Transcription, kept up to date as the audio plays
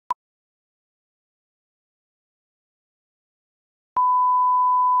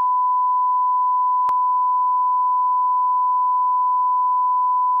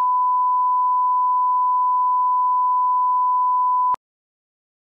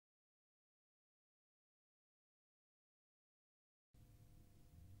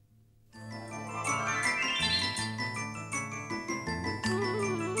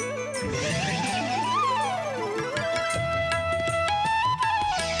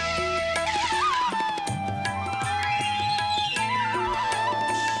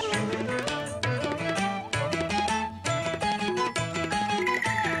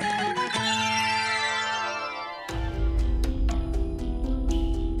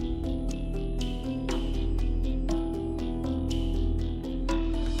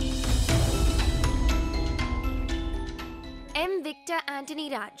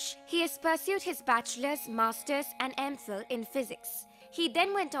Anthony Raj. He has pursued his bachelor's, master's and MPhil in physics. He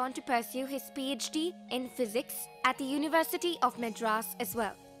then went on to pursue his PhD in physics at the University of Madras as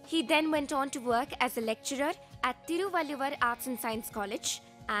well. He then went on to work as a lecturer at Tiruvalluvar Arts and Science College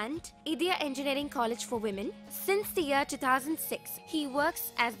and Idya Engineering College for Women. Since the year 2006, he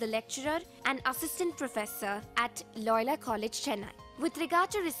works as the lecturer and assistant professor at Loyola College, Chennai. With regard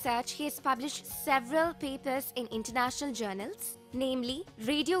to research, he has published several papers in international journals, namely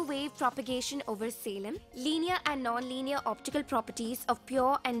Radio Wave Propagation over Salem, Linear and Non-Linear Optical Properties of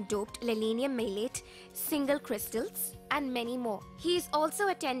Pure and Doped Selenium Malate Single Crystals, and many more. He has also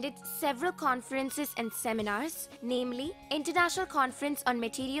attended several conferences and seminars, namely International Conference on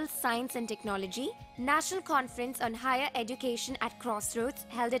Materials Science and Technology, National Conference on Higher Education at Crossroads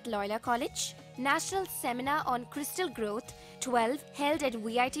held at Loyola College, National Seminar on Crystal Growth 12 held at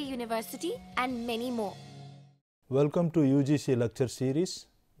VIT University, and many more. Welcome to UGC lecture series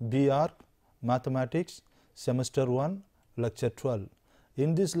BR Mathematics Semester 1 Lecture 12.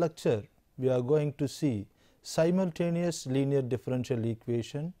 In this lecture we are going to see simultaneous linear differential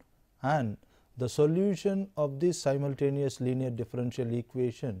equation and the solution of this simultaneous linear differential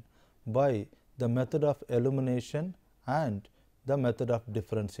equation by the method of elimination and the method of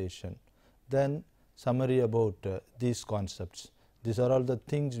differentiation. Then summary about these concepts. These are all the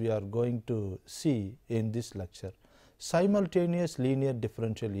things we are going to see in this lecture. Simultaneous linear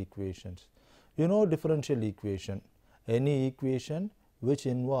differential equations. You know differential equation, any equation which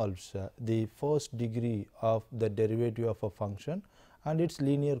involves the first degree of the derivative of a function and its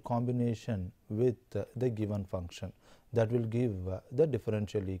linear combination with the given function, that will give the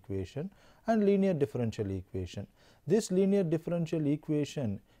differential equation and linear differential equation. This linear differential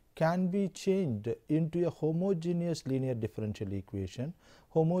equation can be changed into a homogeneous linear differential equation.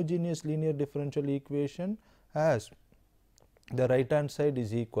 Homogeneous linear differential equation as the right hand side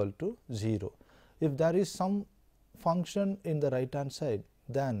is equal to 0. If there is some function in the right hand side,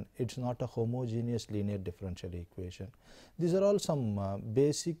 then it is not a homogeneous linear differential equation. These are all some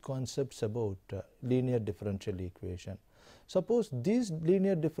basic concepts about linear differential equation. Suppose these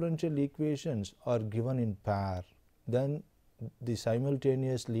linear differential equations are given in pair, then the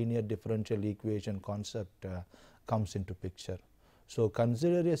simultaneous linear differential equation concept comes into picture. So,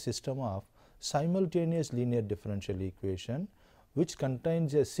 consider a system of simultaneous linear differential equation which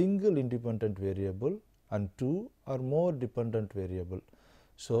contains a single independent variable and two or more dependent variable.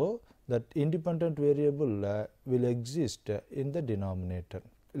 So, that independent variable will exist in the denominator.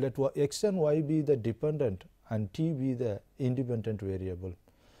 Let x and y be the dependent and t be the independent variable.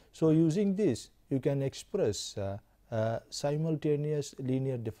 So, using this you can express simultaneous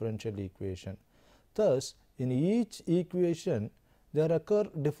linear differential equation. Thus, in each equation there occur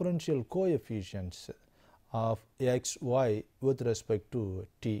differential coefficients of x, y with respect to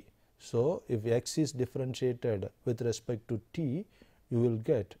t. So, if x is differentiated with respect to t, you will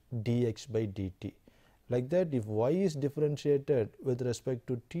get dx by dt. Like that, if y is differentiated with respect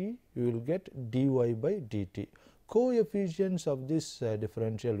to t, you will get dy by dt. Coefficients of this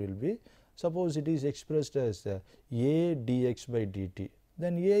differential will be, suppose it is expressed as a dx by dt,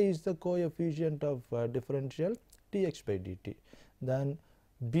 then a is the coefficient of differential dx by dt, then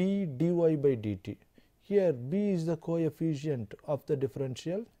b dy by dt. Here b is the coefficient of the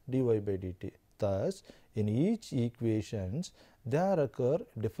differential dy by dt. Thus, in each equations there occur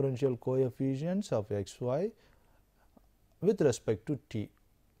differential coefficients of x, y with respect to t.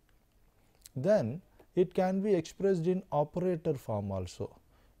 Then it can be expressed in operator form also.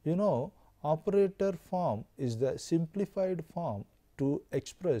 You know, operator form is the simplified form to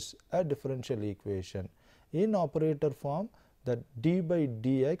express a differential equation. In operator form, that d by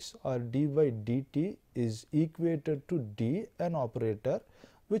dx or d by dt is equated to d, an operator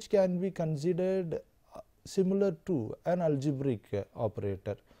which can be considered similar to an algebraic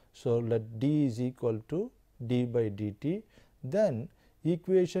operator. So, let d is equal to d by dt, then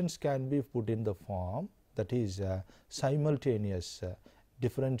equations can be put in the form, that is simultaneous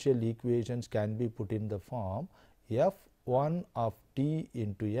differential equations can be put in the form f1 of t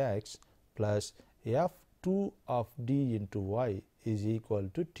into x plus f2 of d into y is equal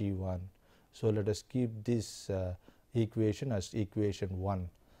to t1. So, let us keep this equation as equation 1.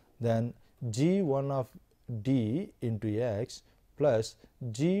 Then g1 of d into x plus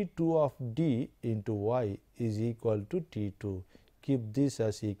g2 of d into y is equal to t2. Keep this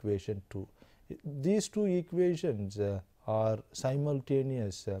as equation 2. These two equations are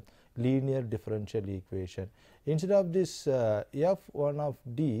simultaneous linear differential equation. Instead of this f1 of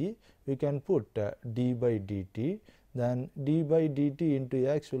d, we can put d by dt, then d by dt into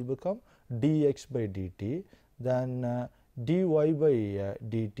x will become dx by dt, then dy by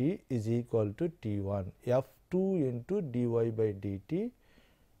dt is equal to T1. F2 into dy by dt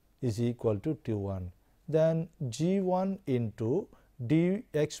is equal to T1. Then G1 into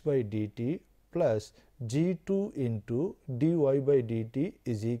dx by dt plus G2 into dy by dt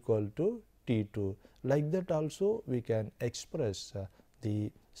is equal to T2. Like that also we can express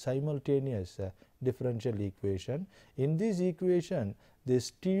the simultaneous differential equation. In this equation,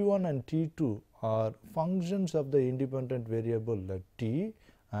 this T1 and T2 are functions of the independent variable t,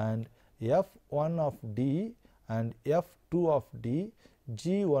 and f1 of d and f2 of d,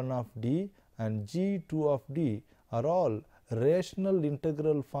 g1 of d and g2 of d are all rational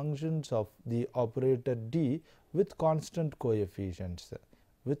integral functions of the operator d with constant coefficients.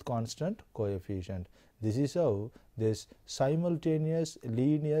 This is how this simultaneous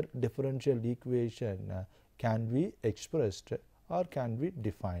linear differential equation can be expressed or can be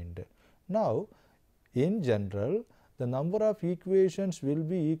defined. Now, in general, the number of equations will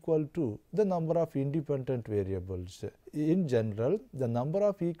be equal to the number of independent variables. In general, the number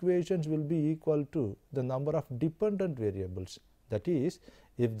of equations will be equal to the number of dependent variables. That is,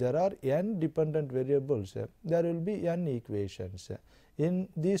 if there are n dependent variables, there will be n equations. In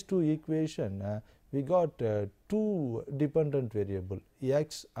these two equations, we got two dependent variables,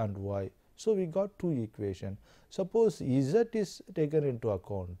 x and y. So, we got two equations. Suppose z is taken into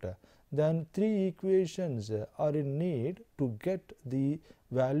account, then three equations are in need to get the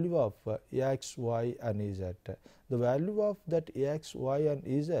value of x, y and z. The value of that x, y and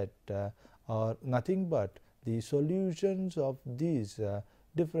z are nothing but the solutions of these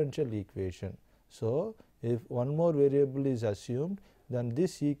differential equation. So, if one more variable is assumed, then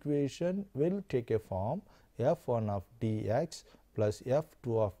this equation will take a form f1 of dx plus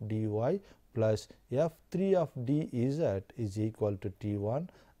f2 of dy plus f3 of dz is equal to T1,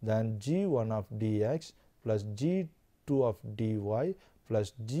 then g1 of dx plus g2 of dy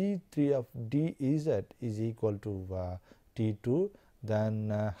plus g3 of dz is equal to T2, then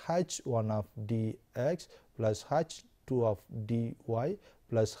h1 of dx plus h2 of dy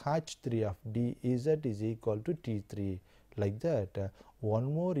plus h3 of dz is equal to T3. Like that,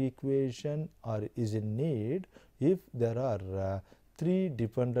 one more equation is in need if there are three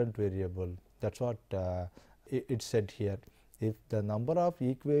dependent variables. That is what it said here. If the number of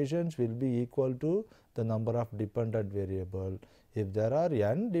equations will be equal to the number of dependent variables, if there are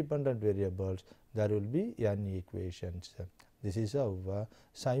n dependent variables, there will be n equations. This is how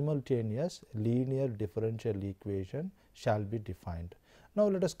simultaneous linear differential equation shall be defined. Now,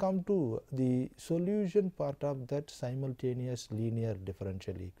 let us come to the solution part of that simultaneous linear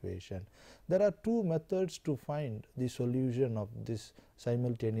differential equation. There are two methods to find the solution of this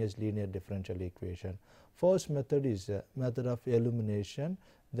simultaneous linear differential equation. First method is method of elimination,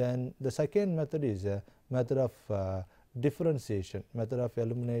 then the second method is method of differentiation, method of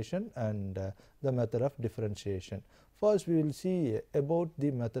elimination and the method of differentiation. First, we will see about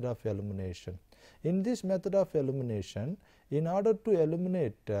the method of elimination. In this method of elimination, in order to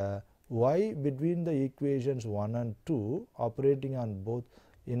eliminate y between the equations 1 and 2 operating on both,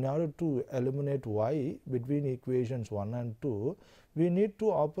 in order to eliminate y between equations 1 and 2, we need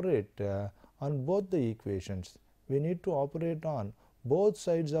to operate on both the equations. We need to operate on both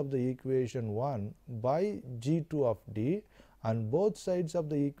sides of the equation 1 by g2 of d and both sides of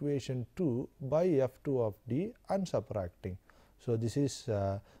the equation 2 by f2 of d and subtracting. So, this is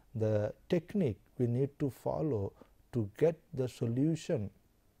the technique we need to follow to get the solution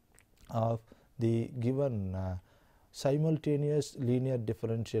of the given simultaneous linear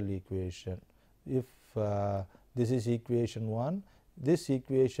differential equation. If this is equation 1, this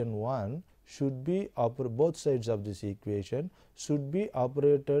equation 1 should be both sides of this equation should be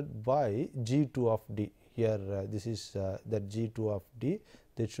operated by g2 of d. Here this is that g2 of d,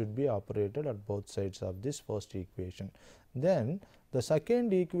 that should be operated at both sides of this first equation. Then the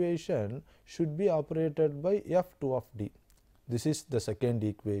second equation should be operated by f2 of d. This is the second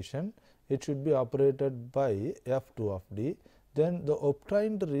equation, it should be operated by f2 of d. Then the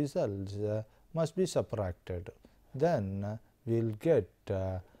obtained results must be subtracted. Then we will get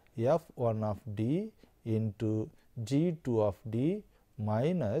f1 of d into g2 of d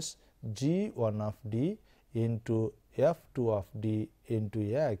minus g1 of d into f2 of d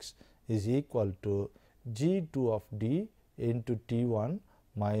into x is equal to g2 of d into T1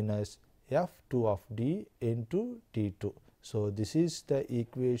 minus f2 of d into T2. So, this is the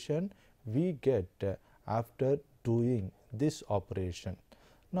equation we get after doing this operation.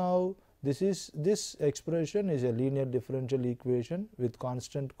 Now, this expression is a linear differential equation with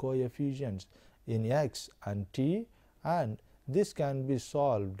constant coefficients in x and t, and this can be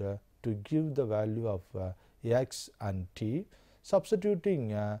solved to give the value of x and t,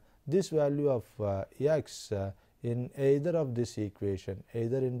 substituting this value of x in either of this equation,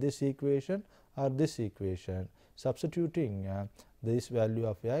 either in this equation or this equation. Substituting this value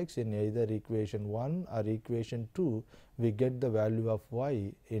of x in either equation 1 or equation 2, we get the value of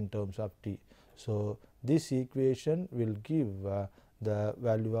y in terms of t. So, this equation will give the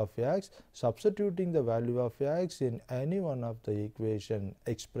value of x. Substituting the value of x in any one of the equation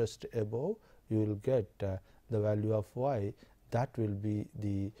expressed above, you will get the value of y. That will be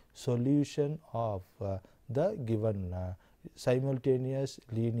the solution of the given simultaneous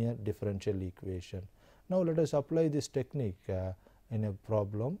linear differential equation. Now, let us apply this technique in a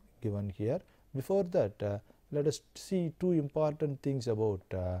problem given here. Before that, let us see two important things about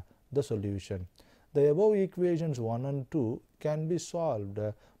the solution. The above equations 1 and 2 can be solved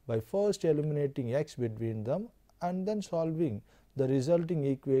by first eliminating x between them and then solving the resulting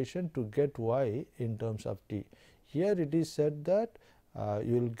equation to get y in terms of t. Here it is said that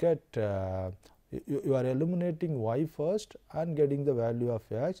you will get you are eliminating y first and getting the value of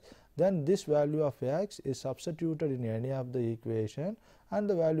x, then this value of x is substituted in any of the equation and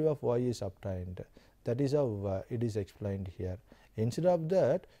the value of y is obtained. That is how it is explained here. Instead of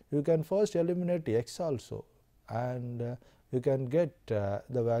that, you can first eliminate x also, and you can get the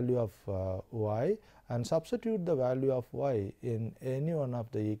value of y and substitute the value of y in any one of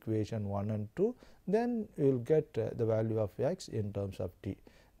the equation 1 and 2, then you will get the value of x in terms of t.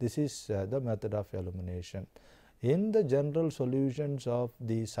 This is the method of elimination. In the general solutions of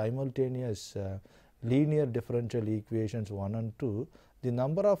the simultaneous linear differential equations 1 and 2, the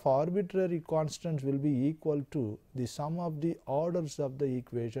number of arbitrary constants will be equal to the sum of the orders of the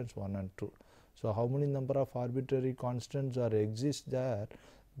equations 1 and 2. So, how many number of arbitrary constants are exist there?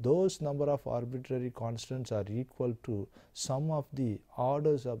 Those number of arbitrary constants are equal to sum of the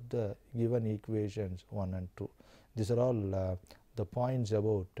orders of the given equations 1 and 2. These are all the points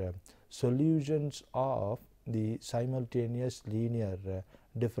about solutions of the simultaneous linear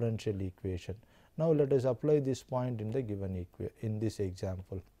differential equation. Now, let us apply this point in the given in this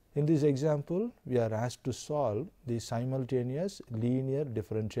example. In this example, we are asked to solve the simultaneous linear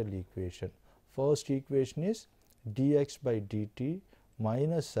differential equation. First equation is dx by dt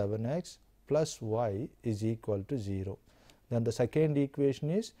minus 7x plus y is equal to 0. Then the second equation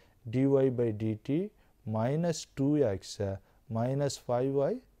is dy by dt minus 2x minus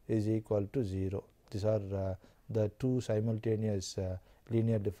 5y is equal to 0. These are the two simultaneous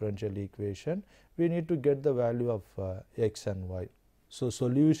linear differential equation. We need to get the value of x and y. So,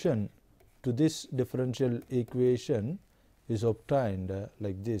 solution to this differential equation is obtained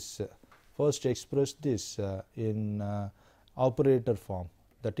like this. First, express this in operator form,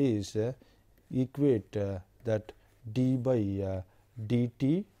 that is equate that d by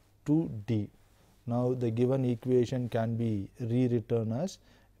dt to d. Now, the given equation can be rewritten as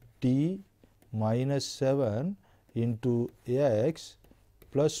d minus 7 into x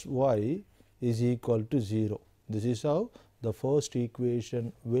plus y is equal to 0. This is how the first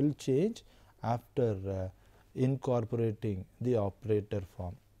equation will change after incorporating the operator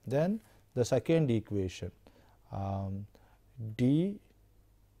form. Then the second equation d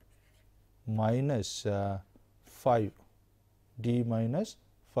minus 5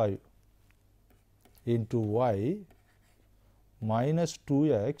 into y minus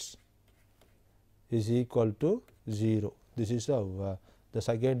 2x is equal to 0. This is how the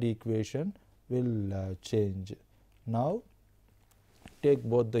second equation will change. Now, take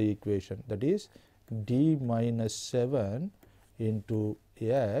both the equation, that is d minus 7 into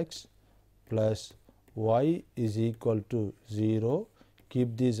x plus y is equal to 0.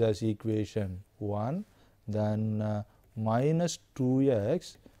 Keep this as equation 1. Then minus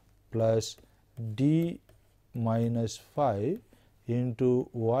 2x plus d minus 5 into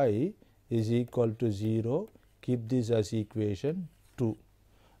y is equal to 0. Keep this as equation 2.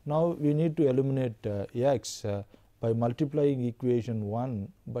 Now, we need to eliminate x by multiplying equation 1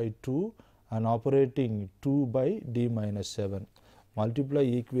 by 2 and operating 2 by d minus 7. Multiply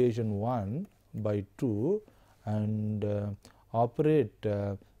equation 1 by 2 and operate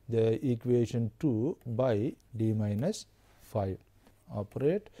the equation 2 by d minus 5.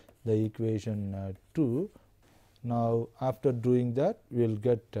 Operate the equation 2. Now, after doing that, we will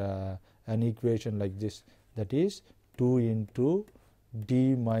get an equation like this, that is 2 into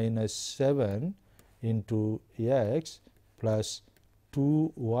d minus 7 into x plus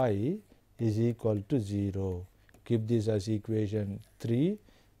 2y is equal to 0. Keep this as equation 3.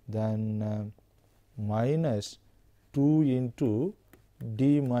 Then minus 2 into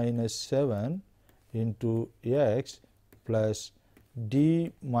d minus 7 into x plus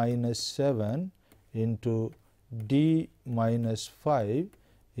d minus 7 into d minus 5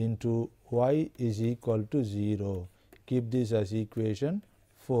 into y is equal to 0. Keep this as equation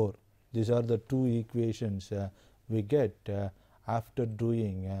 4. These are the two equations we get after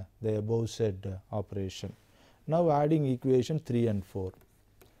doing the above said operation. Now adding equation 3 and 4.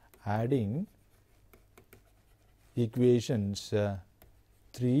 Adding equations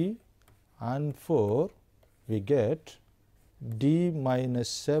 3 and 4, we get d minus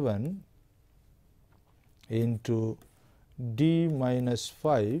 7 into d minus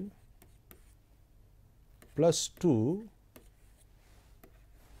 5 plus 2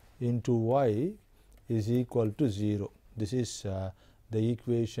 into y is equal to 0. This is the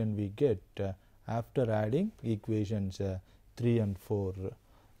equation we get after adding equations 3 and 4.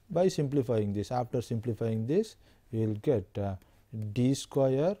 By simplifying this, after simplifying this, we will get d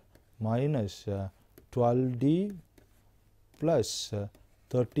square minus 12d plus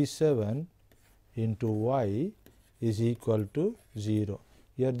 37 into y is equal to 0.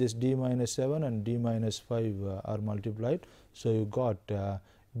 Here this d minus 7 and d minus 5 are multiplied. So, you got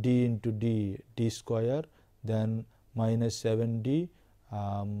d into d square, then minus 7d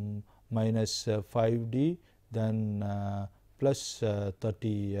minus 5d, then plus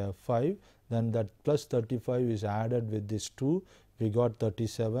 35, then that plus 35 is added with this 2, we got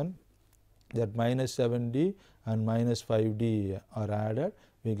 37, that minus 7d and minus 5d are added,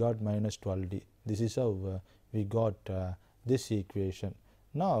 we got minus 12d. This is how we got this equation.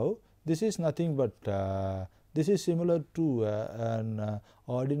 Now, this is nothing but this is similar to an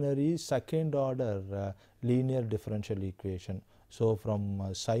ordinary second order linear differential equation. So,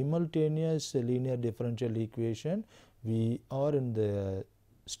 from simultaneous linear differential equation, we are in the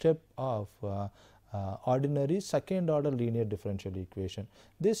step of ordinary second order linear differential equation.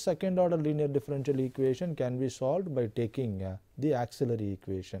 This second order linear differential equation can be solved by taking the auxiliary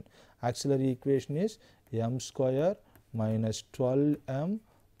equation. Auxiliary equation is m square minus 12m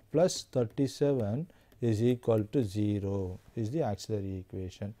plus 37 is equal to 0 is the auxiliary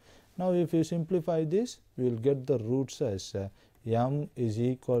equation. Now, if you simplify this, we will get the roots as m is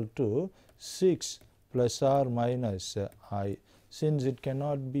equal to 6 plus or minus I. Since it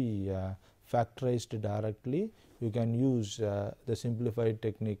cannot be factorized directly, you can use the simplified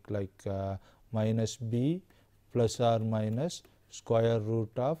technique like minus b plus or minus square root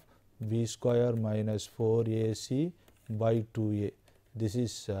of b square minus 4ac by 2a. This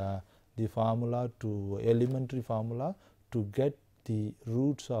is the formula to elementary formula to get the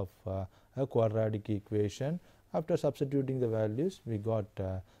roots of a quadratic equation. After substituting the values, we got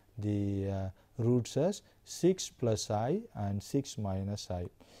the roots as 6 plus I and 6 minus I.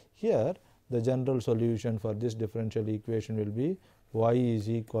 Here the general solution for this differential equation will be y is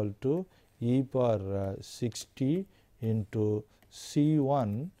equal to e power 6t into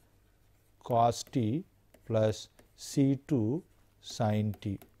c1 cos t plus c2 sin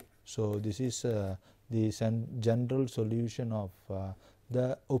t. So, this is the general solution of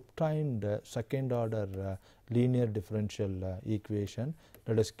the obtained second order linear differential equation.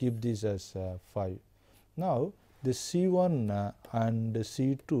 Let us keep this as 5. Now, the C1 and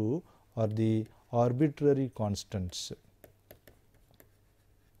C2 are the arbitrary constants.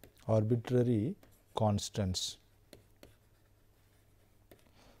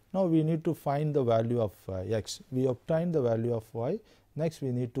 Now, we need to find the value of x. We obtained the value of y. Next,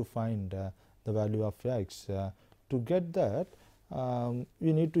 we need to find the value of x. To get that,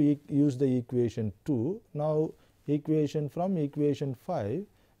 we need to use the equation 2. Now, from equation 5,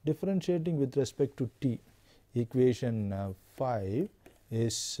 differentiating with respect to t. Equation 5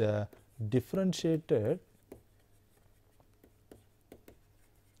 is differentiated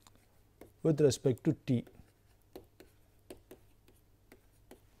with respect to t.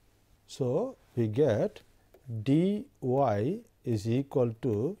 So, we get dy is equal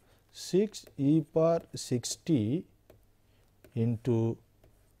to 6 e power 6t into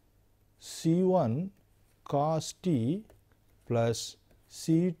c1 cos t plus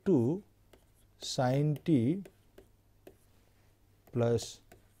c2 sin t plus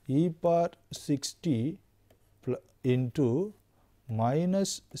e power 6t into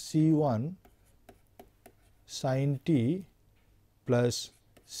minus c1 sin t plus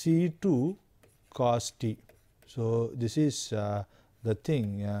c2 cos t. So, this is the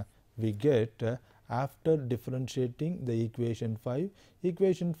thing we get after differentiating the equation 5.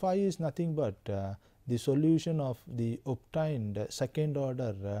 Equation 5 is nothing but the solution of the obtained second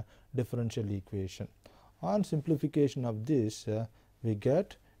order differential equation. On simplification of this, we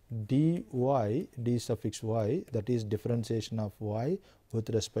get dy d suffix y, that is differentiation of y with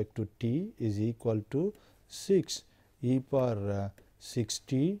respect to t, is equal to 6 e power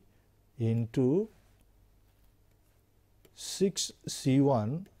 6t into 6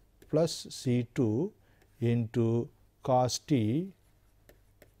 C1 plus C2 into cos t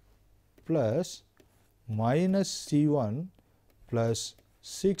plus minus C1 plus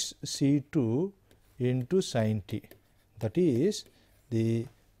 6 C2 into sin t. That is, the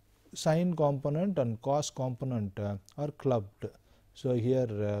sine component and cos component are clubbed. So,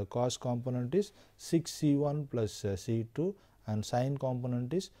 here cos component is 6 C1 plus C2 and sine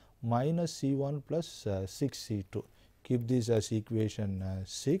component is minus C1 plus 6 C2. Keep this as equation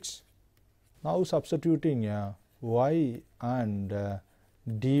 6. Now, substituting y and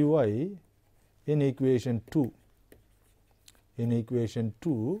dy in equation 2. In equation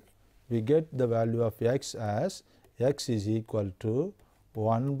 2, we get the value of x as x is equal to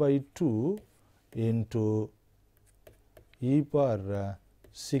 1 by 2 into e power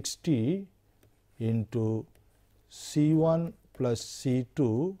 60 into C1 plus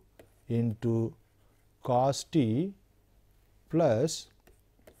C2 into cos t plus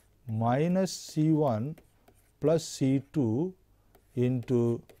minus C1 plus C2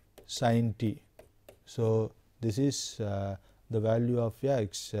 into sin t. So, this is the value of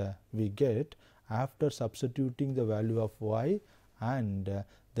x we get after substituting the value of y and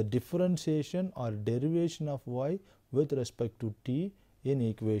the differentiation or derivation of y with respect to t in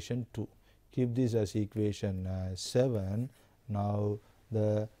equation 2. Keep this as equation 7. Now,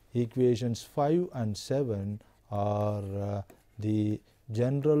 the equations 5 and 7 are the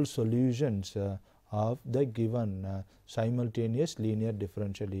general solutions of the given simultaneous linear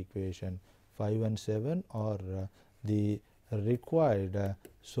differential equation. 5 and 7 are the required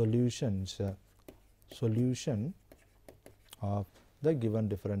solution of the given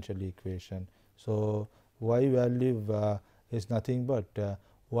differential equation. So, y value is nothing but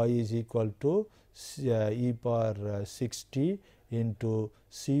y is equal to e power 60 into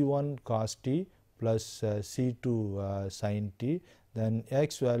C1 cos t plus C2 sin t. Then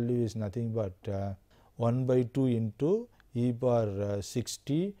x value is nothing but 1 by 2 into e power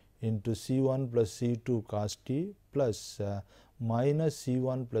 60 into C1 plus C2 cos t plus minus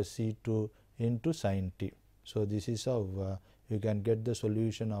C1 plus C2 into sin t. So, this is how you can get the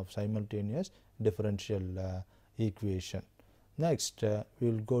solution of simultaneous differential equation. Next, we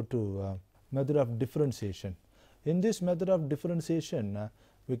will go to method of differentiation. In this method of differentiation,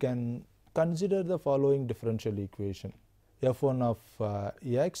 we can consider the following differential equation: f1 of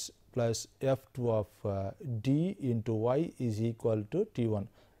x plus f2 of d into y is equal to t1.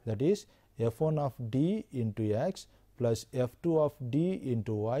 That is, f1 of d into x plus f2 of d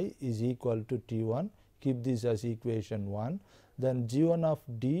into y is equal to t1. Keep this as equation 1. Then g1 of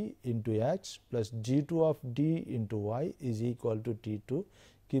d into x plus g2 of d into y is equal to t2.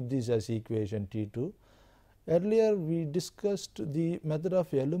 Keep this as equation t2. Earlier we discussed the method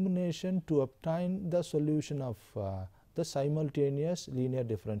of elimination to obtain the solution of the simultaneous linear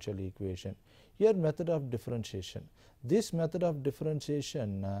differential equation. Here, method of differentiation. This method of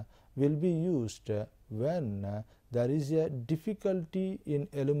differentiation will be used when there is a difficulty in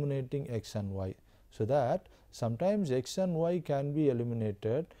eliminating x and y. So, that sometimes x and y can be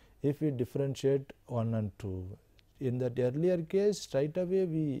eliminated if we differentiate 1 and 2. In that earlier case, straight away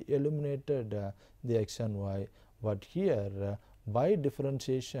we eliminated the x and y, but here by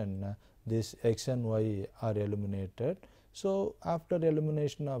differentiation this x and y are eliminated. So, after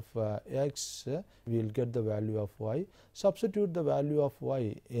elimination of x, we will get the value of y. Substitute the value of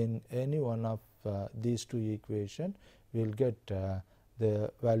y in any one of these two equations, we will get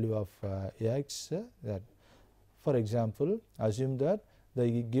the value of x. That, for example, assume that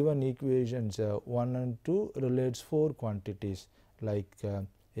the given equations 1 and 2 relates 4 quantities like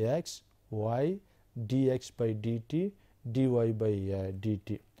x, y, dx by dt, dy by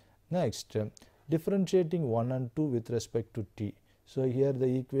dt. Next, differentiating 1 and 2 with respect to t. So, here the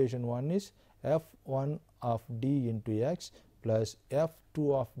equation 1 is f1 of d into x plus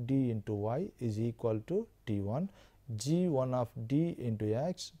f2 of d into y is equal to t1. g1 of d into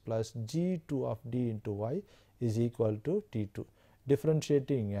x plus g2 of d into y is equal to t2.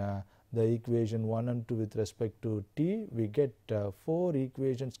 Differentiating the equation 1 and 2 with respect to t, we get 4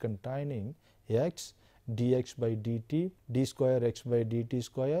 equations containing x, dx by dt, d square x by dt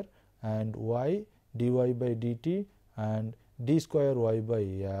square, and y, dy by dt, and d square y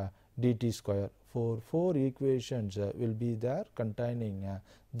by dt square. For 4 equations will be there containing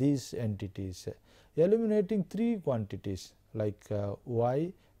these entities. Eliminating 3 quantities like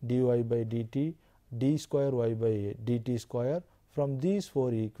y, dy by dt, d square y by dt square from these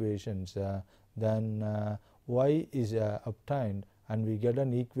 4 equations, then y is obtained and we get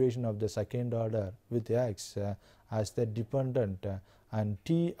an equation of the second order with x as the dependent and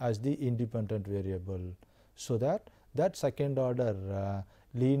t as the independent variable. So, that that second order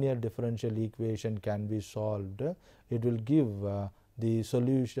linear differential equation can be solved. It will give the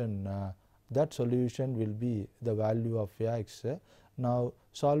solution, that solution will be the value of x. Now,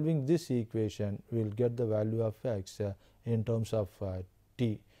 solving this equation we will get the value of x in terms of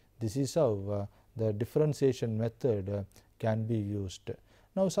t. This is how the differentiation method can be used.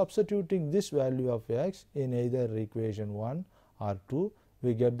 Now, substituting this value of x in either equation 1 or 2,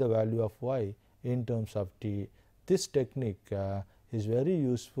 we get the value of y in terms of t. This technique is very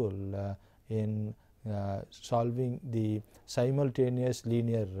useful in solving the simultaneous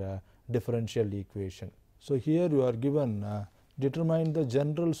linear differential equation. So, here you are given determine the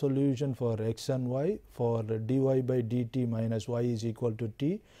general solution for x and y for dy by dt minus y is equal to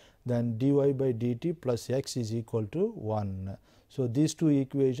t, then dy by dt plus x is equal to 1. So, these two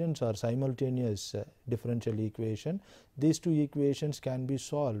equations are simultaneous differential equation. These two equations can be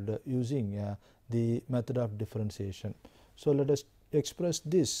solved using the method of differentiation. So, let us express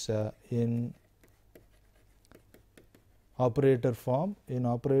this in operator form. In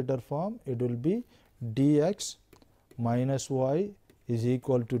operator form, it will be dx minus y is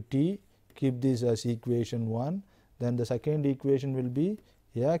equal to t. Keep this as equation 1. Then the second equation will be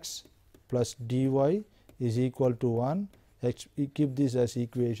x plus dy is equal to 1. Keep this as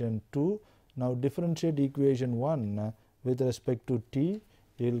equation 2. Now, differentiate equation 1 with respect to t,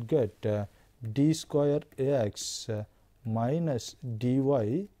 you will get d square x minus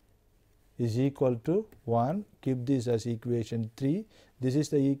dy is equal to 1. Keep this as equation 3. This is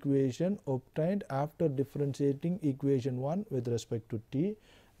the equation obtained after differentiating equation 1 with respect to t.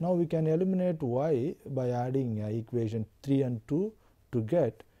 Now, we can eliminate y by adding equation 3 and 2 to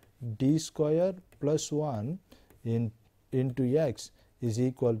get d square plus 1 into x is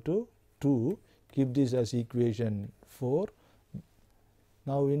equal to 2. Keep this as equation 4.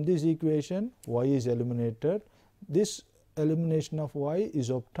 Now, in this equation y is eliminated. This elimination of y is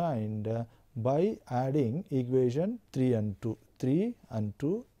obtained by adding equation 3 and 2. 3 and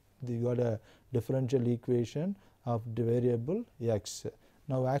 2, we got a differential equation of the variable x.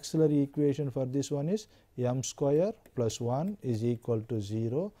 Now, auxiliary equation for this one is m square plus 1 is equal to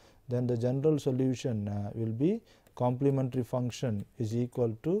 0. Then the general solution will be complementary function is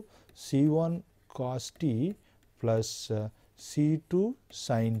equal to c1 cos t plus c2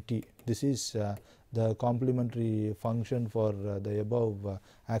 sin t. This is the complementary function for the above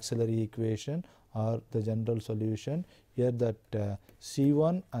auxiliary equation or the general solution. Here that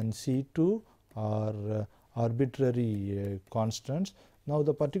c1 and c2 are arbitrary constants. Now,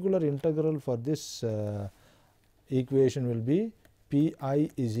 the particular integral for this equation will be pi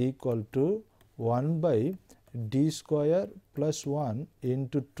is equal to 1 by d square plus 1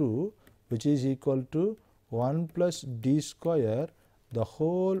 into 2, which is equal to 1 plus d square the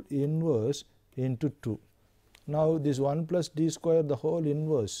whole inverse into 2. Now, this 1 plus d square the whole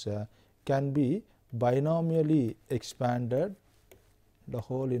inverse can be binomially expanded. The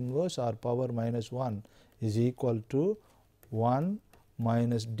whole inverse or power minus 1 is equal to 1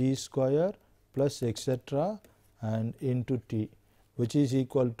 minus d square plus etc. and into t, which is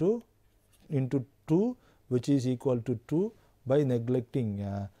equal to into 2, which is equal to 2 by neglecting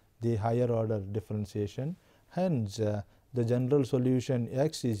the higher order differentiation. Hence, the general solution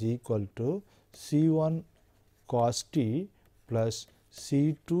x is equal to c1 cos t plus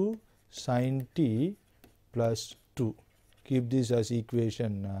c2 sin t plus 2. Keep this as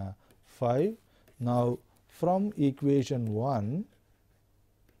equation 5. Now, from equation 1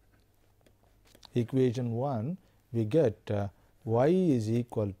 we get y is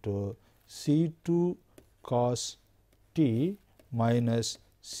equal to c2 cos t minus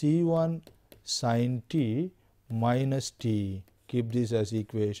c1 sin t minus t. Keep this as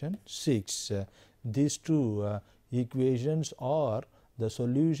equation 6. These two equations are the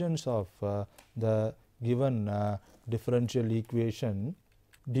solutions of the given differential equation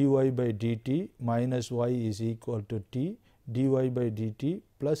dy by dt minus y is equal to t, dy by dt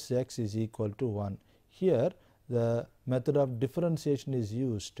plus x is equal to 1. Here the method of differentiation is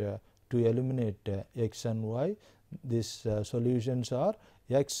used to eliminate x and y. These solutions are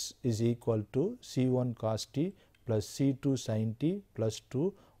x is equal to c1 cos t plus c2 sin t plus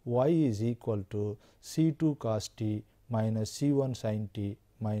 2, y is equal to c2 cos t minus c1 sin t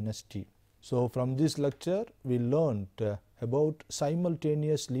minus t. So, from this lecture we learnt about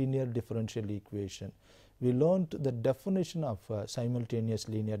simultaneous linear differential equation. We learnt the definition of simultaneous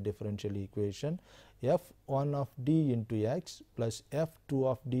linear differential equation. f1 of d into x plus f2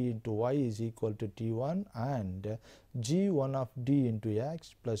 of d into y is equal to t1 and g1 of d into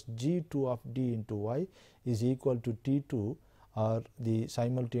x plus g2 of d into y is equal to t2 or the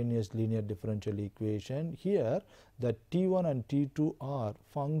simultaneous linear differential equation. Here the T1 and T2 are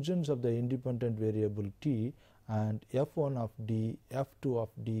functions of the independent variable t, and f1 of d, f2 of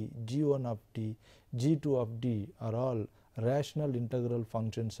d, g1 of d, g2 of d are all rational integral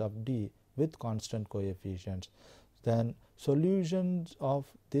functions of d with constant coefficients. Then solutions of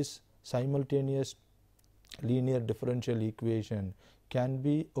this simultaneous linear differential equation can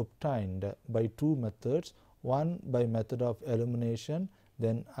be obtained by two methods, one by method of elimination,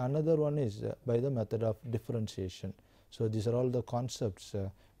 then another one is by the method of differentiation. So, these are all the concepts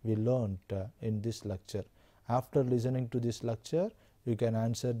we learnt in this lecture. After listening to this lecture, you can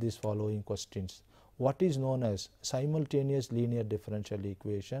answer these following questions. What is known as simultaneous linear differential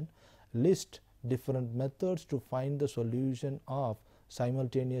equation? List different methods to find the solution of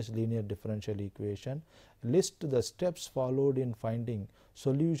simultaneous linear differential equation. List the steps followed in finding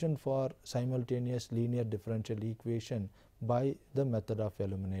solution for simultaneous linear differential equation by the method of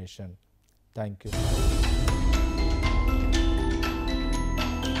elimination. Thank you.